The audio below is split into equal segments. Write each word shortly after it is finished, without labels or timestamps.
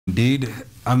Indeed,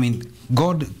 I mean,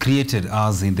 God created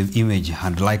us in the image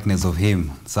and likeness of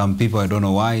Him. Some people, I don't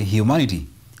know why, humanity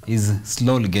is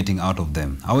slowly getting out of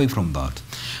them. Away from that,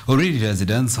 Uriri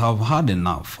residents have had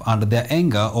enough, and their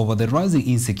anger over the rising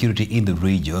insecurity in the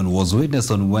region was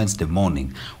witnessed on Wednesday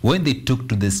morning when they took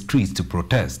to the streets to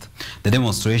protest. The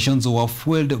demonstrations were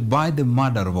fueled by the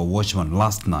murder of a watchman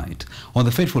last night. On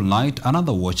the fateful night,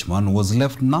 another watchman was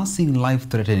left nursing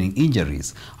life-threatening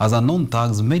injuries as unknown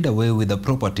thugs made away with a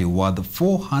property worth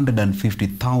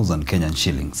 450,000 Kenyan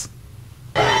shillings.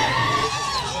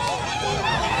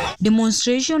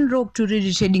 Demonstration rocked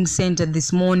Uriri Trading Center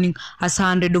this morning as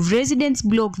hundreds of residents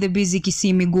blocked the busy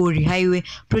Kisii-Migori highway,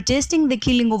 protesting the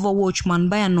killing of a watchman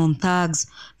by unknown thugs.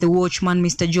 The watchman,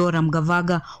 Mr. Joram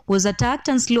Gavaga, was attacked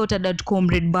and slaughtered at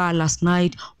Comrade Bar last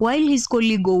night, while his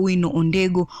colleague Owino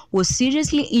Ondego was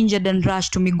seriously injured and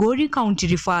rushed to Migori County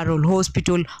Referral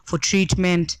Hospital for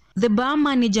treatment. The bar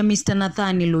manager, Mr.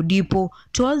 Nathaniel Odipo,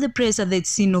 told the press at the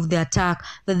scene of the attack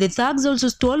that the thugs also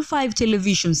stole 5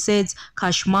 television sets,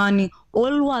 cash money,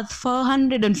 all worth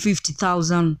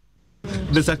 450,000.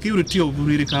 The security of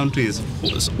Uriri County is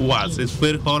worse. It's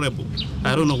very horrible.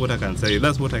 I don't know what I can say.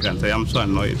 That's what I can say. I'm so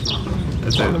annoyed. I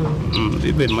said,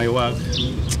 even my work,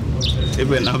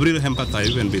 even I really empathize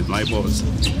even with my boss,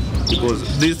 because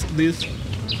this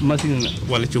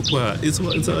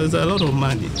it's a lot of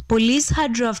money. Police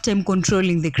had rough time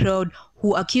controlling the crowd,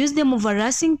 who accused them of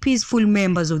harassing peaceful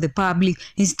members of the public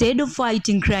instead of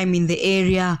fighting crime in the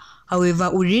area. However,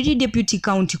 Uriri Deputy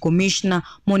County Commissioner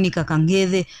Monica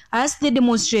Kangede asked the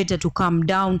demonstrator to calm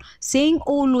down, saying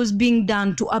all was being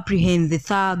done to apprehend the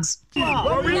thugs.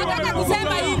 Nataka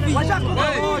kusema hivi,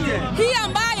 hii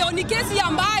ambayo ni kesi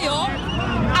ambayo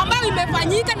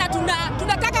imefanyika na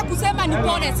tunataka kusema ni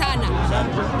pole sana.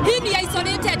 Hii ni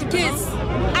isolated case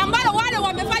ambayo wale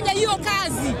wamefanya hiyo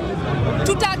kazi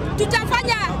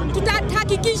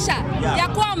tutahakikisha ya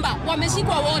kwamba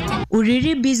wameshikwa wote.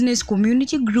 Uriri Business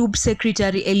Community Group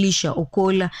Secretary Elisha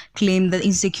Okola claimed that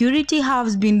insecurity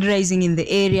has been rising in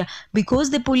the area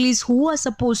because the police who are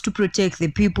supposed to protect the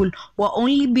people were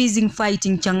only busy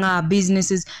fighting Chang'aa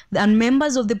businesses and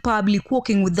members of the public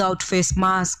walking without face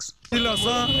masks. Kila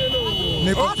saa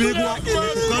ni kupigwa,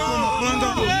 kukatwa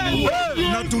mapanga,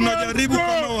 na tunajaribu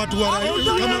kama watu wa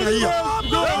kama raia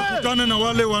kukutana na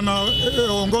wale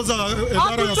wanaongoza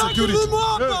idara ya security.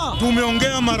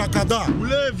 Tumeongea mara kadhaa,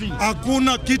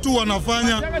 hakuna kitu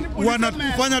wanafanya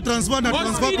transfer na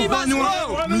transfer kufanywa,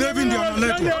 mlevi ndiye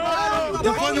analetwa.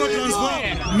 Kufanywa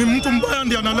transfer ni mtu mbaya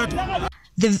ndiye analetwa.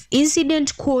 The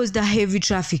incident caused a heavy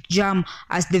traffic jam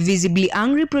as the visibly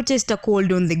angry protester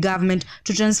called on the government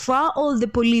to transfer all the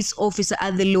police officers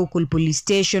at the local police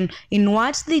station in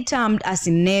what they termed as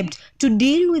inept to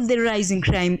deal with the rising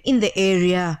crime in the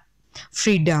area.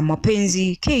 Frida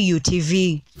Mapenzi,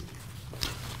 KUTV.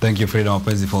 Thank you, Frida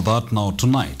Mapenzi, for that. Now,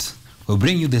 tonight, we'll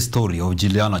bring you the story of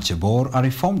Juliana Chebor, a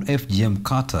reformed FGM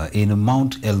cutter in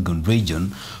Mount Elgon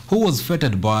region, who was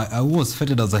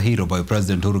feted as a hero by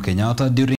President Uhuru Kenyatta during